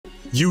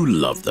You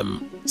love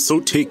them, so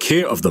take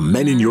care of the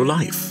men in your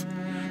life.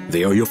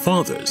 They are your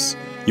fathers,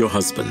 your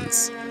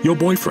husbands, your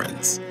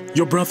boyfriends,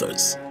 your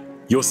brothers,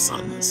 your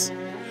sons.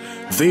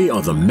 They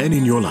are the men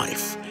in your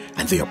life,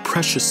 and they are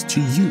precious to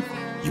you.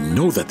 You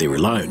know that they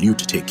rely on you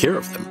to take care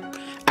of them,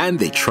 and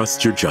they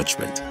trust your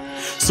judgment.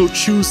 So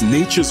choose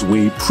Nature's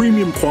Way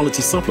premium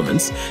quality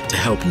supplements to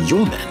help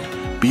your men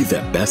be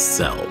their best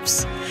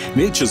selves.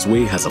 Nature's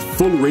Way has a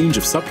full range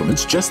of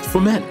supplements just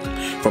for men,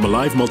 from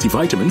Alive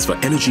multivitamins for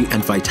energy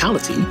and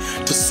vitality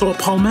to saw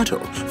palmetto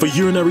for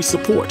urinary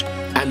support,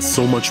 and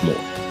so much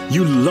more.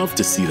 You love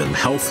to see them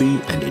healthy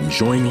and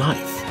enjoying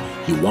life.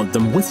 You want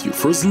them with you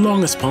for as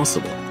long as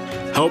possible.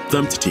 Help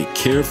them to take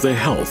care of their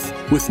health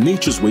with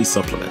Nature's Way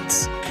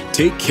supplements.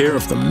 Take care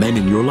of the men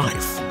in your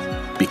life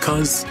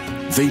because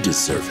they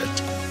deserve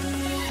it.